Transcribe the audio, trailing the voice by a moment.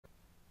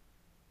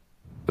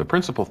The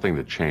principal thing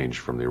that changed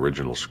from the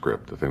original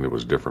script, the thing that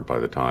was different by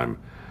the time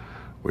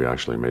we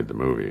actually made the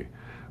movie,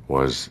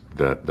 was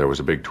that there was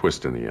a big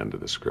twist in the end of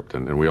the script.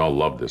 And we all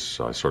love this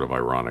sort of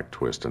ironic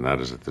twist, and that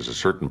is that there's a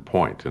certain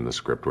point in the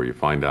script where you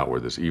find out where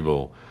this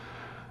evil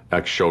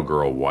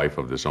ex-showgirl wife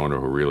of this owner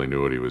who really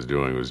knew what he was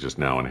doing, who's just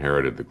now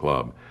inherited the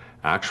club,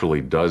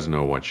 actually does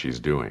know what she's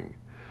doing.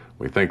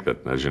 We think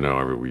that, as you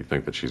know, we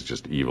think that she's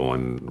just evil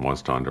and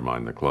wants to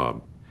undermine the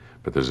club.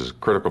 But there's this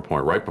critical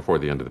point right before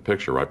the end of the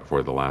picture, right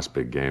before the last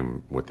big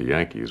game with the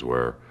Yankees,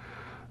 where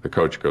the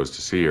coach goes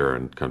to see her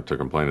and to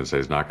complain and say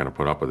he's not going to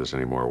put up with this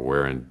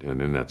anymore. And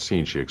in that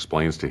scene, she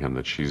explains to him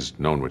that she's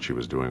known what she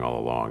was doing all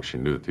along. She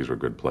knew that these were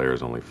good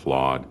players, only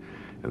flawed,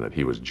 and that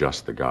he was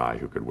just the guy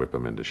who could whip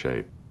them into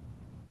shape.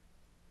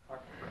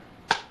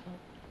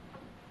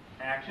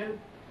 Action.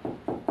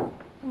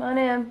 Come on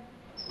in.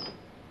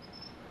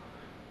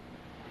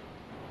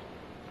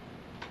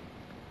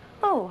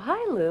 Oh,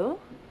 hi, Lou.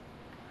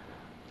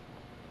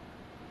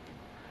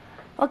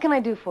 What can I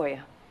do for you?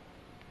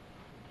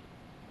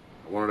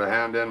 I wanted to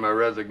hand in my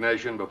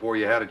resignation before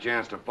you had a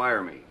chance to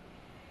fire me.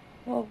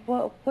 Well,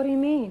 what do you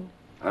mean?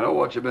 I know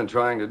what you've been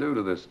trying to do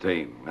to this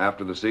team.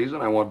 After the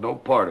season, I want no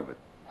part of it.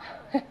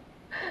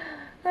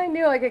 I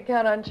knew I could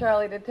count on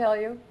Charlie to tell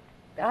you.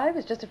 I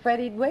was just afraid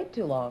he'd wait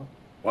too long.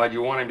 Why'd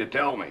you want him to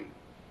tell me?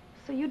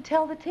 So you'd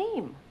tell the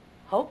team.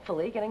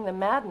 Hopefully getting them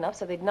mad enough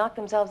so they'd knock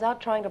themselves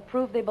out trying to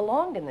prove they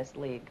belonged in this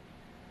league.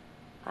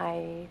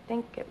 I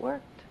think it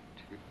worked.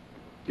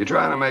 You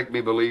trying to make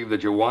me believe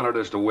that you wanted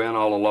us to win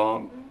all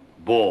along?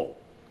 Bull.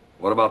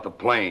 What about the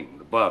plane,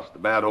 the bus, the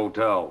bad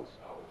hotels?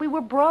 We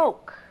were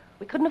broke.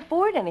 We couldn't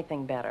afford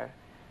anything better.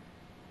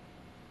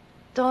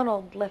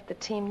 Donald left the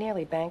team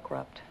nearly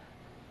bankrupt.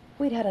 If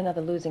we'd had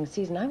another losing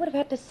season, I would have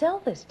had to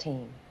sell this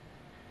team.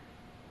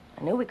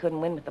 I knew we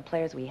couldn't win with the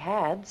players we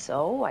had,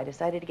 so I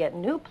decided to get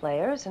new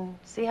players and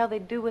see how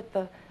they'd do with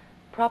the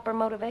proper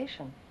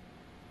motivation.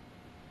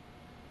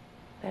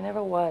 There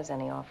never was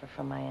any offer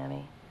from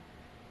Miami.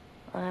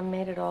 I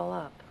made it all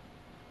up.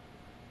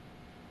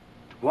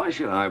 Why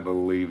should I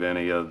believe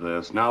any of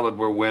this? Now that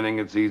we're winning,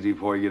 it's easy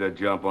for you to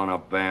jump on a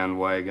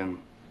bandwagon.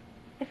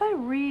 If I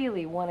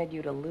really wanted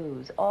you to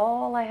lose,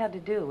 all I had to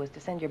do was to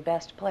send your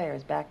best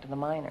players back to the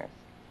minors.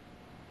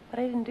 But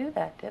I didn't do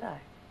that, did I?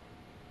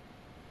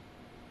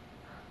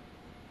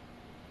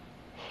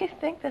 You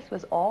think this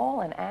was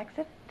all an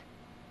accident?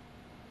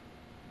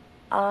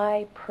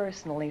 I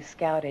personally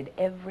scouted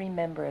every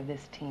member of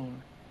this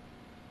team.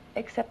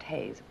 Except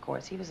Hayes, of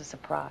course. He was a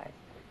surprise.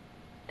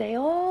 They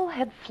all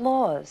had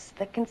flaws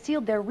that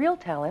concealed their real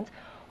talents,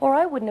 or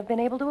I wouldn't have been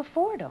able to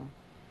afford them.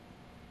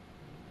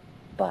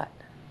 But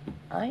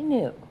I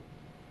knew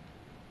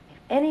if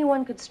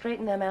anyone could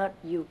straighten them out,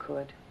 you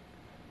could.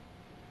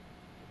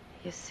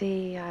 You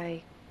see,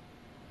 I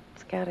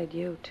scouted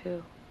you,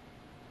 too.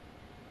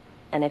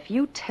 And if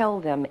you tell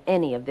them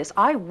any of this,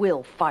 I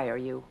will fire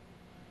you.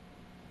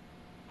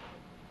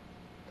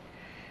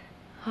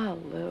 Oh,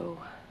 Lou.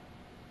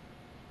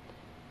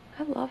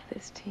 I love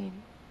this team.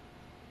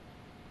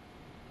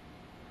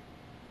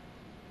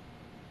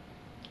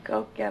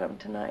 Go get them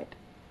tonight.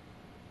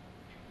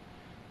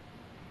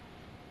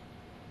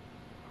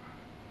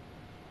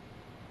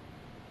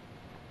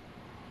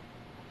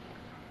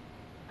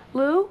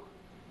 Lou?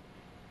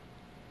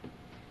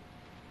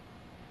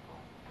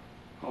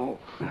 Oh.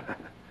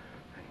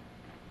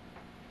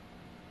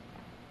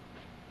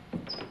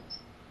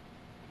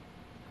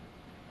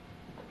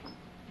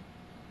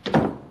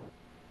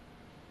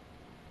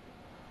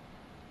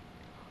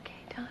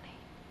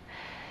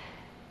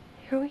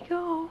 Here we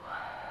go.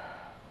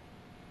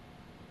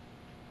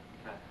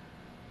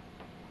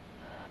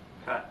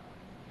 Cut.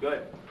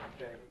 Good.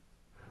 Okay.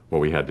 What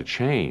we had to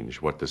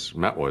change, what this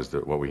meant was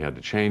that what we had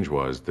to change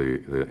was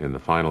in the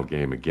final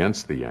game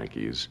against the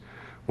Yankees,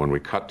 when we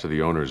cut to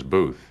the owner's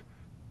booth,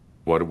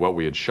 what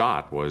we had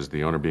shot was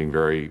the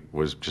owner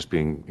was just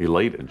being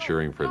elate and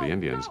cheering for the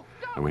Indians,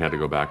 and we had to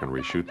go back and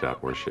reshoot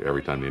that, where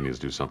every time the Indians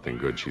do something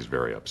good, she's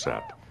very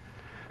upset.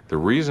 The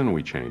reason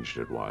we changed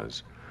it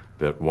was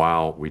that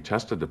while we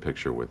tested the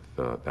picture with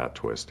that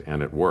twist,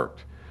 and it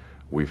worked,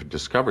 we've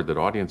discovered that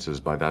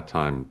audiences by that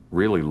time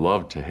really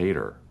loved to hate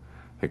her.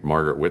 I think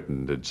Margaret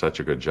Whitton did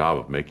such a good job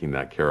of making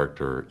that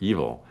character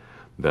evil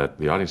that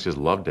the audience just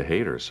loved to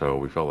hate her, so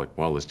we felt like,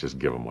 well, let's just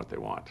give them what they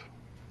want.